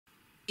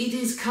It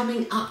is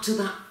coming up to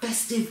that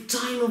festive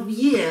time of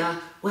year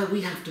where we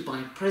have to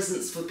buy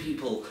presents for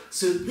people.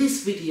 So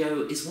this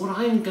video is what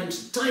I'm going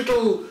to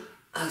title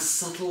A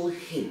Subtle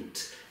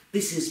Hint.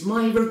 This is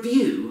my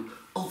review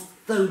of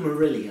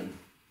Thomarillion.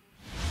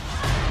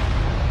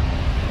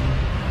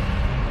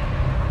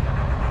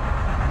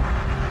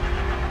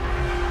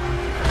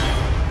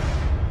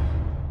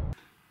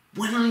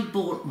 When I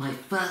bought my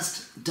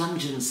first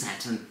dungeon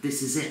set, and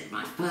this is it,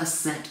 my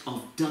first set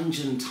of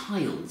dungeon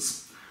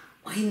tiles,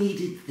 I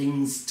needed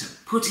things to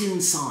put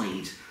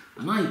inside,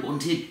 and I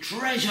wanted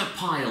treasure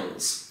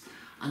piles.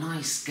 And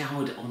I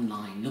scoured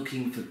online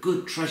looking for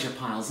good treasure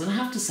piles, and I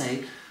have to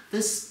say,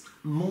 there's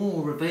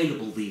more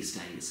available these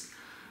days.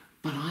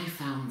 But I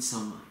found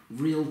some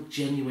real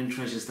genuine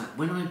treasures that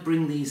when I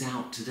bring these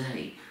out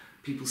today,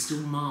 people still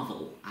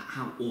marvel at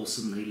how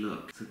awesome they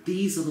look. So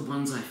these are the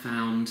ones I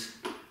found,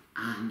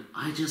 and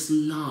I just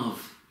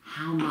love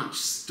how much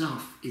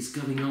stuff is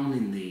going on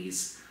in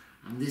these.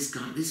 And this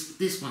guy,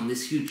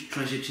 this huge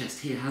treasure chest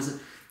here has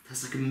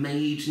like a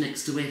mage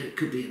next to it. It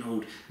could be an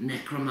old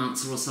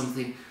necromancer or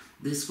something.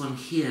 This one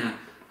here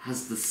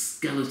has the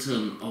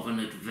skeleton of an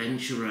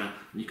adventurer,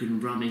 and you can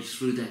rummage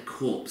through their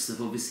corpse.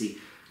 They've obviously,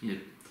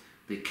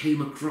 they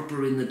came a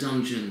cropper in the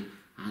dungeon,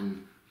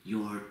 and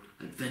your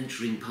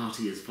adventuring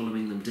party is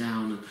following them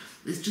down. And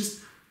there's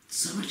just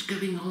so much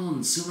going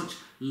on, so much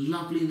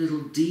lovely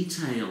little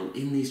detail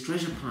in these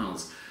treasure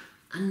piles.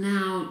 And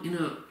now,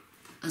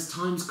 as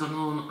time's gone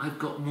on, I've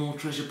got more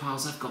treasure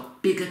piles, I've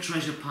got bigger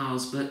treasure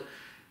piles, but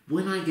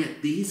when I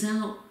get these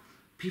out,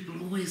 people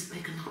always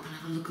pick them up and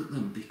have a look at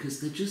them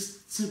because they're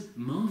just so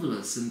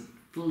marvellous and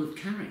full of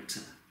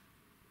character.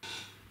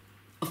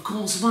 Of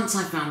course, once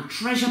I found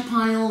treasure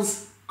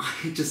piles,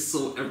 I just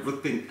saw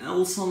everything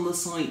else on the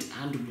site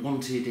and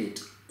wanted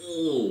it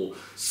all.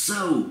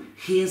 So,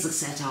 here's a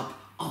setup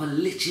of a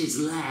lich's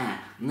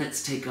lair.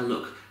 Let's take a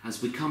look.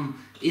 As we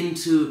come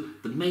into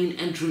the main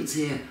entrance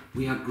here,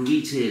 we are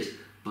greeted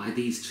by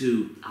these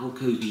two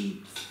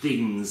alcovey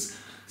things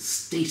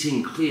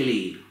stating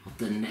clearly of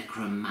the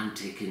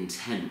necromantic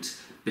intent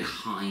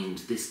behind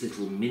this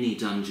little mini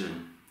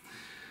dungeon.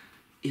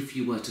 If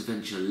you were to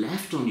venture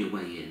left on your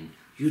way in,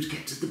 you'd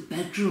get to the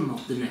bedroom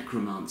of the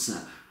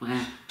necromancer,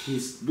 where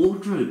his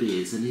wardrobe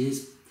is and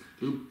his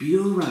little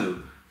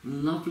bureau,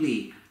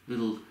 lovely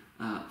little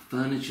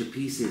furniture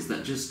pieces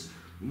that just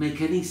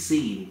make any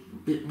scene a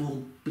bit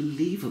more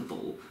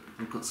believable.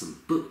 We've got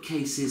some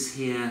bookcases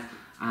here,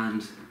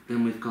 and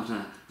then we've got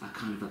a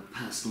kind of a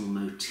personal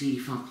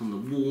motif up on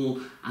the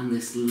wall, and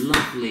this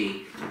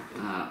lovely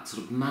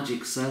sort of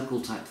magic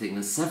circle type thing.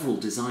 There's several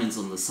designs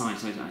on the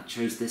site. I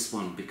chose this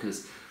one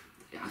because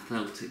I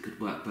felt it could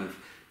work both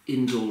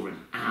indoor and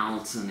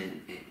out, and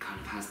it kind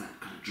of has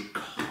that kind of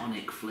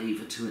draconic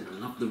flavour to it. I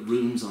love the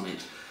runes on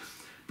it.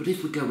 But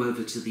if we go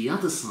over to the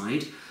other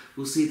side,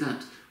 we'll see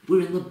that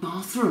we're in the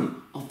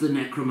bathroom of the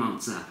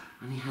necromancer,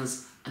 and he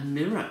has a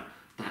mirror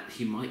that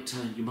he might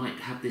turn. You might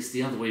have this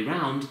the other way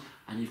round,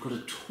 and you've got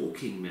a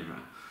talking mirror.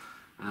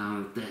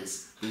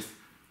 There's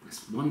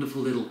this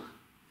wonderful little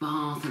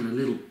bath and a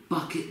little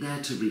bucket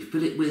there to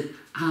refill it with,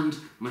 and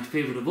my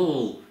favourite of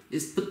all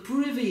is the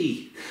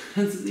privy.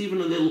 And there's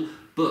even a little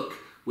book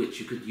which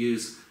you could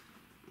use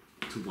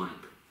to wipe.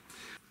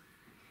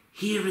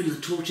 Here in the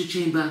torture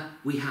chamber,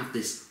 we have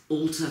this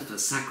altar for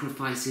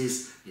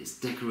sacrifices. It's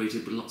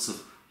decorated with lots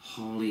of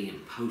holly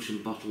and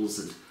potion bottles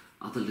and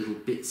other little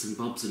bits and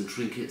bobs and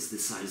trinkets.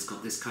 This side has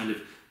got this kind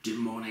of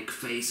demonic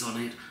face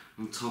on it.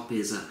 On top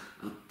is a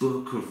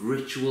book of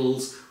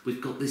rituals.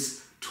 We've got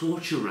this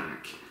torture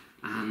rack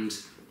and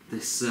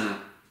this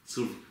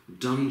sort of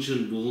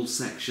dungeon wall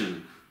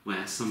section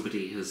where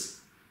somebody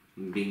has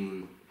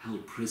been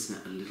held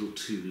prisoner a little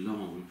too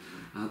long.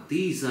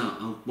 These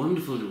are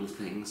wonderful little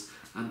things.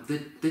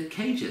 They're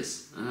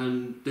cages,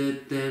 and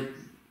they're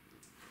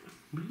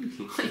really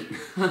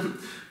light,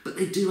 but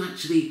they do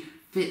actually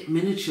fit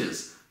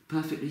miniatures,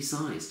 perfectly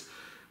sized,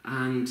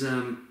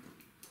 and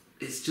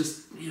it's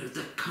just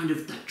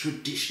that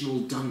traditional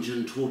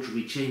dungeon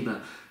tortury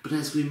chamber. But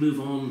as we move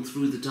on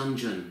through the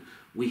dungeon,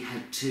 we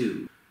head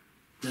to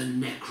the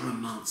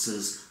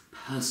necromancer's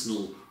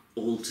personal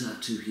altar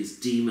to his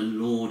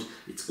demon lord.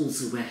 It's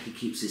also where he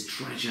keeps his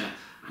treasure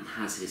and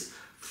has his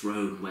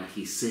throne where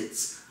he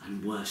sits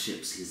and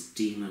worships his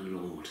demon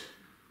lord.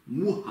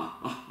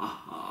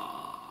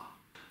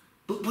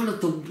 But one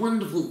of the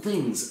wonderful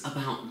things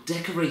about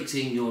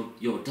decorating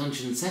your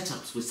dungeon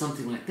setups with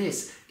something like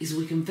this is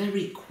we can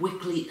very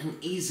quickly and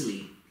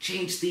easily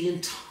change the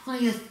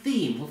entire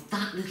theme of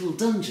that little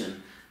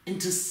dungeon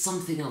into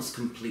something else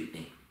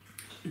completely.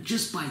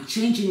 Just by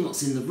changing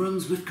what's in the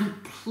rooms, we've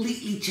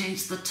completely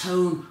changed the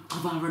tone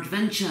of our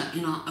adventure.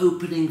 In our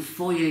opening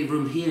foyer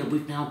room here,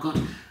 we've now got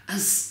a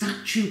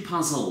statue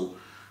puzzle.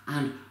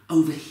 And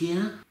over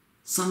here,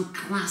 some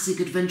classic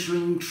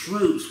adventuring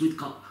tropes. We've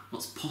got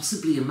what's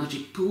possibly a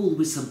magic pool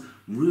with some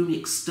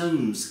runic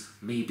stones.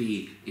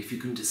 Maybe if you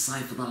can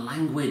decipher the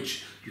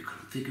language, you can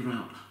figure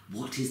out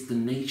what is the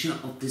nature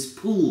of this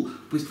pool?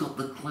 We've got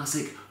the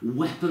classic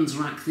weapons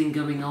rack thing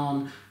going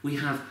on. We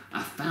have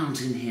a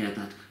fountain here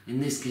that,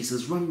 in this case,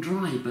 has run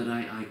dry, but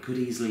I could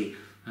easily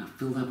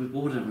fill that with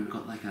water. We've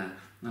got like a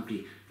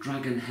lovely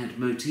dragon head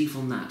motif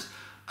on that.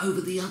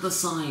 Over the other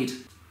side,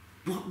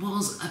 what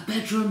was a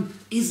bedroom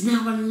is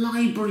now a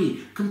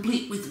library,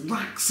 complete with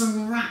racks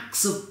and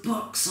racks of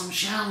books on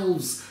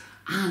shelves.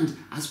 And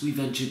as we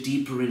venture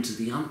deeper into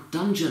the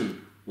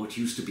dungeon, what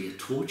used to be a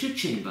torture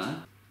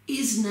chamber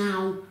is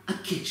now a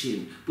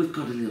kitchen. We've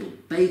got a little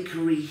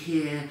bakery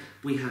here.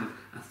 We have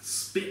a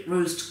spit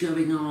roast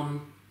going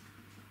on.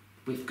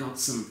 We've got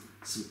some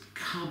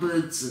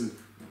cupboards and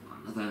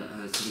another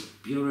sort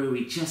of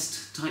bureau-y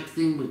chest type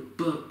thing with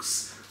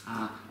books.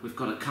 We've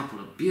got a couple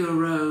of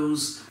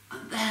bureaus.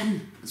 And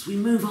then, as we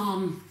move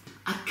on,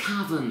 a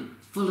cavern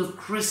full of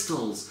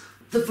crystals.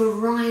 The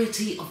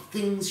variety of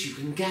things you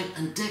can get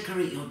and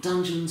decorate your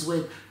dungeons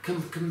with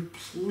can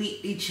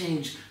completely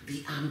change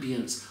the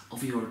ambience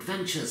of your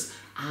adventures.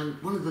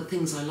 And one of the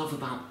things I love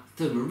about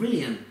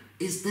Thaumarillion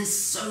is there's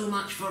so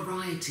much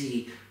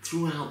variety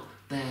throughout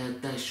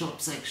their shop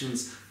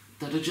sections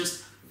that are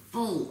just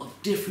full of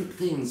different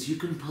things you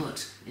can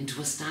put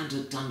into a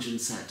standard dungeon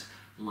set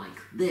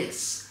like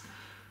this.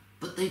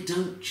 But they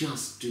don't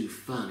just do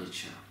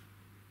furniture.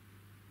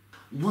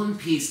 One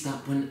piece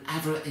that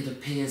whenever it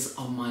appears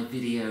on my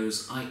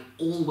videos, I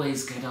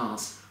always get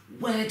asked,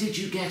 where did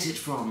you get it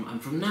from?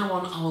 And from now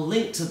on, I'll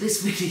link to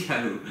this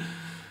video.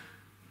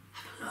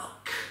 Have a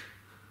look.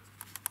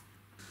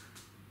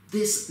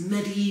 This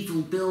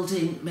medieval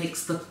building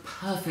makes the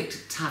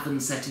perfect tavern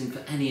setting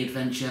for any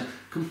adventure,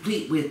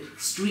 complete with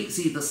streets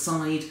either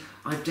side.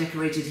 I've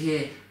decorated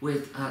here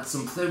with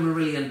some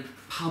Thaumarillion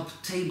pub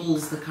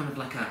tables. They're kind of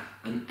like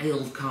an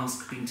ale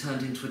cask being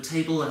turned into a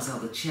table, as are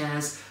the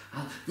chairs.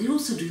 They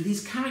also do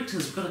these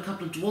characters. We've got a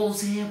couple of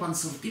dwarves here, one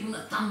sort of giving a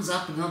thumbs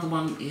up, and another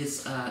one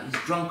is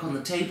he's drunk on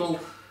the table.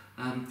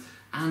 And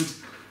on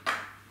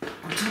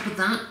top of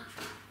that,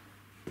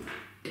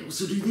 they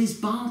also do these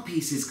bar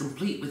pieces,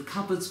 complete with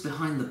cupboards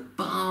behind the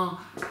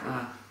bar.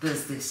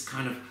 There's this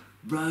kind of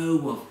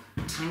row of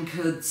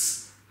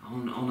tankards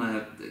on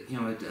a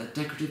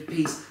decorative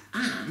piece,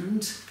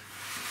 and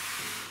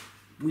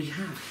we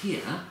have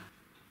here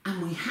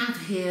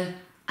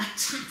a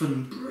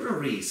tavern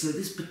brewery. So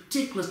this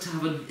particular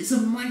tavern is a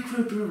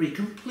microbrewery,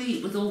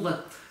 complete with all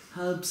the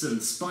herbs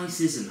and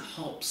spices and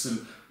hops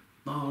and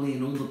barley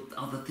and all the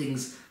other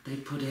things they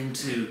put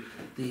into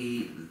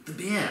the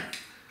beer.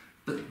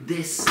 But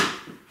this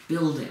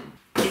building,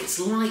 it's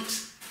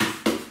light,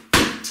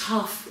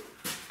 tough,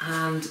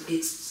 and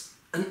it's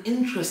an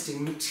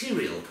interesting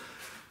material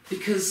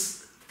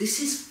because this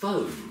is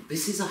foam.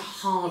 This is a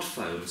hard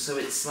foam, so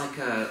it's like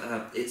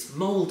it's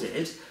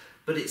moulded,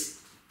 but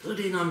it's put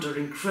in under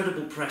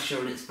incredible pressure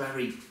and it's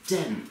very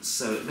dense,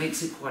 so it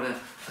makes it quite a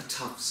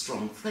tough,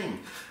 strong thing.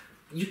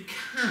 You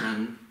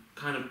can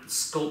kind of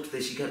sculpt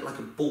this. You get like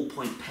a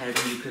ballpoint pen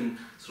and you can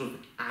sort of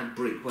add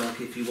brickwork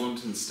if you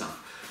want and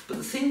stuff. But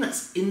the thing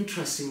that's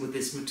interesting with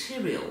this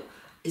material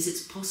is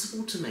it's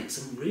possible to make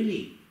some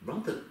really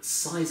rather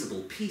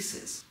sizable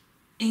pieces,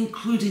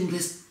 including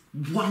this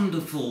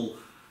wonderful,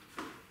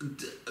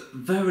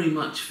 very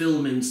much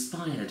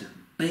film-inspired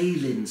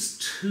Balin's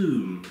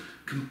tomb,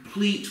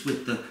 complete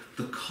with the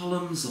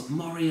columns of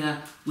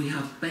Moria. We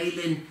have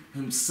Balin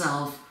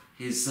himself,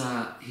 his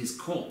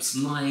corpse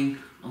lying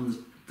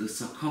on the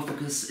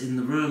sarcophagus in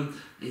the room.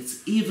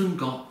 It's even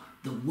got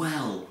the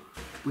well.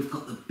 We've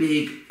got the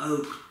big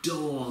oak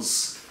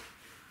doors,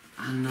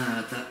 and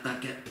that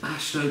get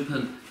bashed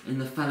open in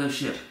the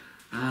Fellowship,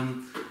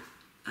 and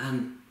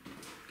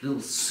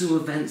little sewer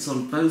vents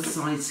on both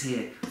sides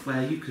here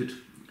where you could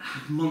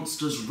have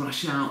monsters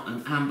rush out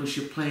and ambush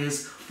your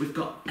players. We've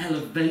got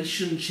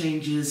elevation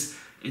changes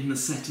in the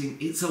setting.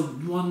 It's a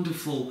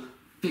wonderful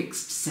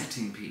fixed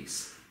setting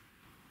piece.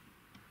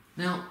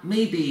 Now,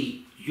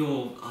 maybe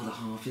your other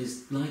half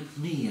is like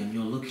me and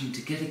you're looking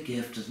to get a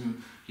gift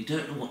and you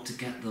don't know what to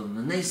get them,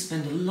 and they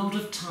spend a lot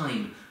of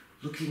time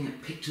looking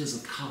at pictures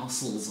of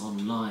castles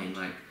online,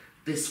 like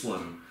this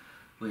one,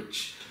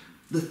 which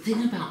the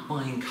thing about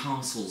buying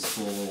castles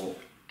for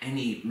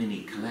any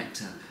mini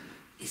collector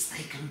is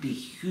they can be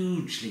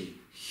hugely,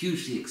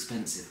 hugely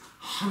expensive,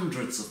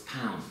 hundreds of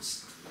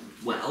pounds.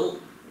 Well,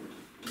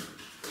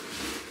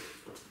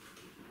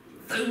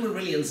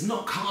 Thaumarillion's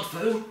not card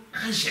foam,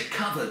 as you're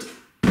covered.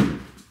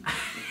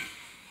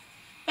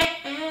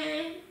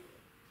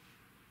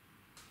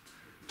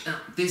 Now,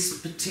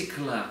 this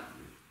particular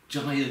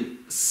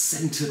giant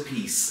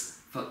centerpiece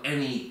for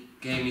any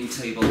gaming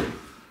table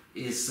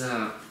is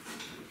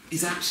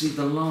actually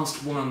the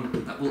last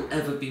one that will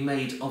ever be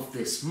made of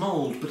this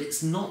mould, but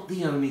it's not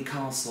the only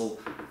castle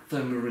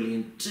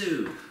Thaumarillion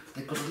do.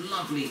 They've got a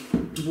lovely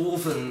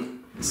dwarven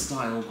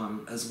style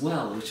one as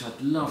well, which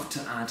I'd love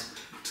to add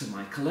to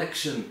my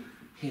collection.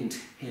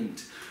 Hint,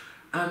 hint.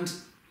 And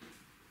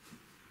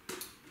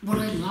what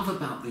I love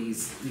about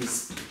these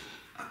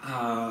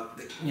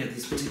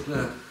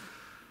particular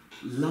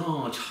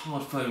large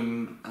hard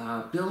foam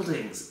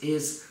buildings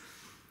is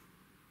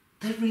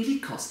they're really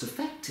cost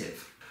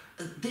effective.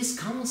 This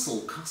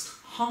castle cost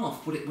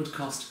half what it would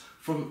cost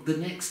from the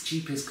next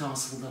cheapest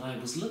castle that I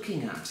was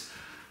looking at.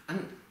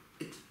 And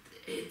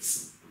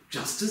it's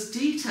just as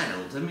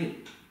detailed. I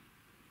mean,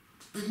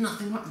 there's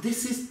nothing wrong.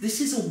 This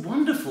is a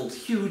wonderful,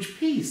 huge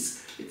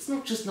piece. It's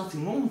not just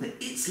nothing wrong with it,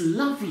 it's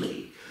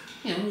lovely.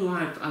 You know,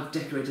 I've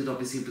decorated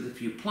obviously with a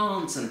few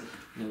plants, and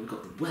you know, we've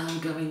got the well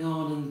going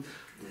on, and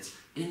there's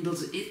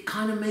inbuilt. It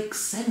kind of makes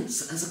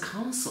sense as a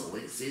castle.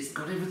 It's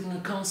got everything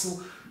a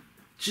castle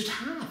should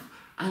have,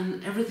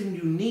 and everything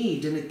you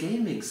need in a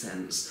gaming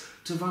sense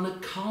to run a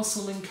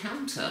castle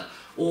encounter.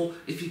 Or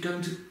if you're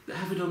going to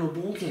have it on a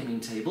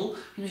wargaming table,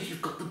 you know,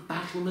 you've got the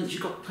battlements,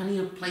 you've got plenty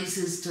of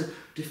places to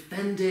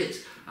defend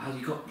it,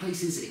 you've got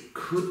places it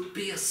could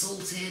be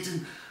assaulted,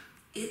 and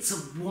it's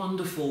a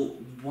wonderful,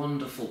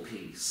 wonderful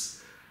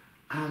piece.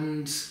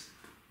 And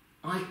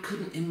I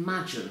couldn't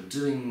imagine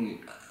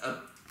doing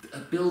a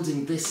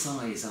building this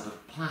size out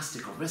of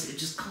plastic or resin. It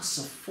just costs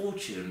a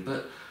fortune,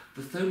 but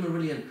the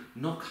Thomarillion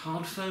knock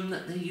hard foam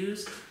that they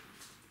use,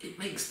 it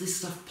makes this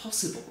stuff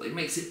possible. It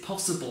makes it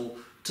possible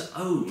to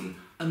own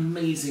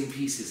amazing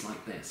pieces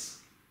like this.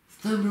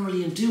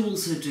 Thomarillion do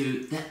also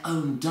do their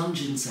own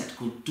dungeon set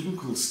called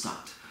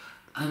Dunkelstadt.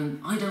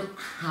 And I don't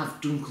have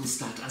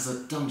Dunkelstadt as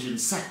a dungeon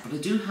set, but I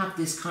do have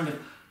this kind of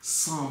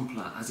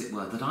sampler, as it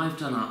were, that I've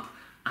done up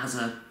as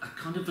a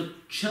kind of a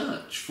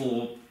church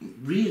for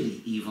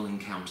really evil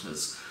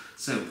encounters.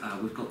 So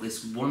we've got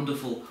this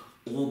wonderful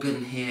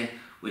organ here,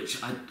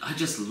 which I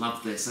just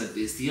love this.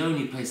 It's the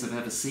only place I've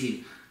ever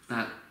seen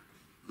that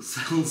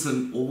sells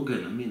an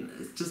organ. I mean,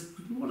 it's just,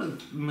 what a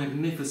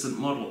magnificent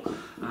model.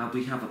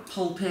 We have a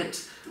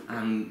pulpit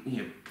and, you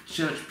know,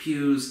 church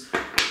pews,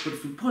 but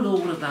if we put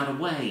all of that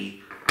away,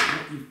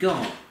 what you've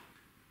got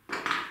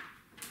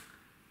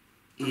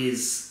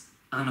is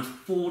an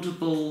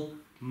affordable,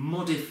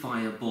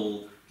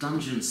 modifiable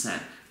dungeon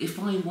set. If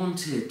I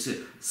wanted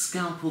to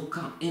scalpel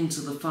cut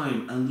into the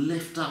foam and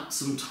lift up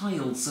some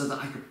tiles so that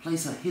I could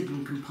place a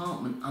hidden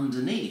compartment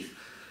underneath,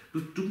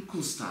 with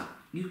Dunkelstadt,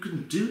 you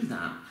can do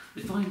that.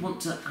 If I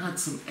want to add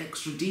some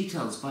extra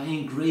details by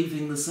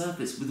engraving the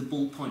surface with a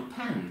ballpoint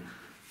pen,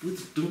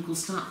 with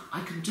Dunkelstadt,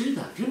 I can do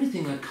that. The only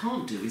thing I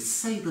can't do is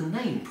say the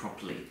name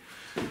properly.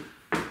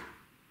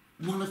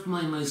 One of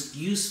my most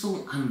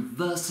useful and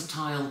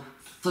versatile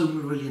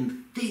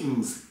Thomarillion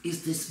things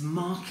is this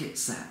market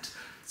set.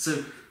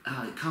 So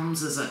it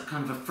comes as a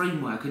kind of a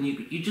framework, and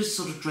you just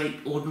sort of drape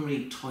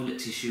ordinary toilet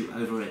tissue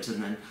over it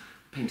and then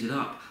paint it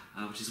up,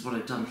 which is what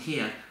I've done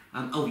here.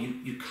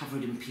 You cover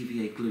it in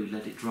PVA glue,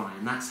 let it dry,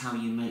 and that's how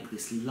you make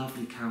this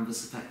lovely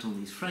canvas effect on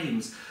these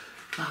frames.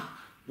 But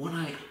what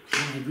I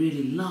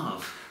really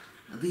love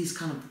are these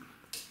kind of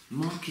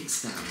market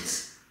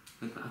stands.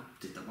 I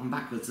did that one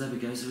backwards, there we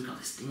go. So we've got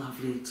this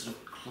lovely sort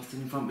of cloth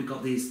in front, we've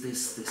got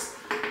this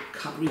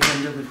cutlery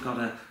vendor, we've got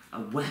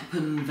a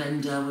weapon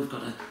vendor, we've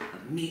got a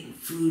meat and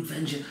food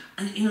vendor,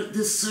 and you know,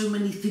 there's so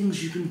many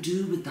things you can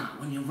do with that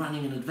when you're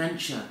running an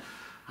adventure.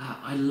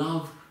 I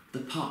love the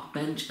park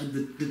bench and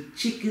the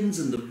chickens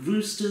and the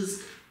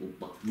roosters, or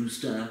what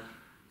rooster,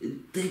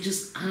 they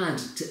just add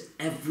to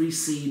every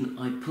scene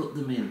I put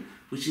them in,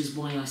 which is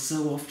why I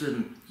so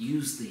often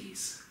use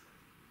these.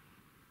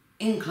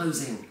 In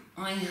closing,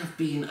 I have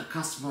been a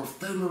customer of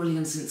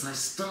Thomarillion since I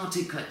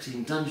started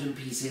collecting dungeon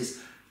pieces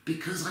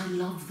because I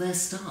love their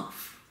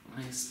stuff.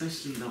 I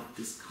especially love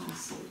this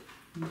castle.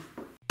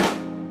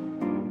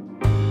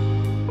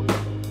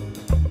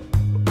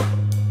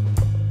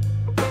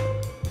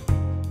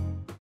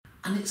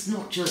 And it's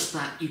not just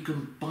that you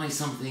can buy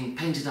something,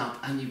 paint it up,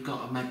 and you've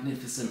got a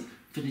magnificent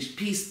finished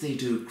piece. They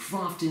do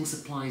crafting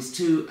supplies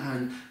too,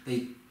 and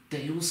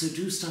they also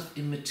do stuff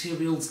in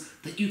materials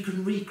that you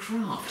can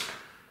recraft.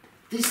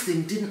 This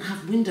thing didn't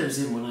have windows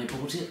in when I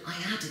bought it. I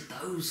added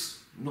those.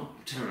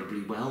 Not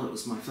terribly well, it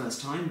was my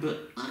first time,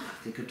 but I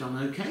think I've done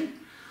okay.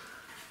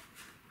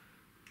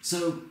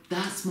 So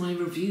that's my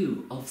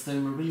review of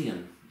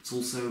Thomarillion. It's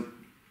also,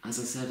 as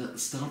I said at the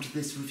start of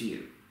this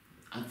review,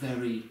 a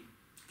very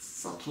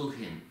subtle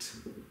hint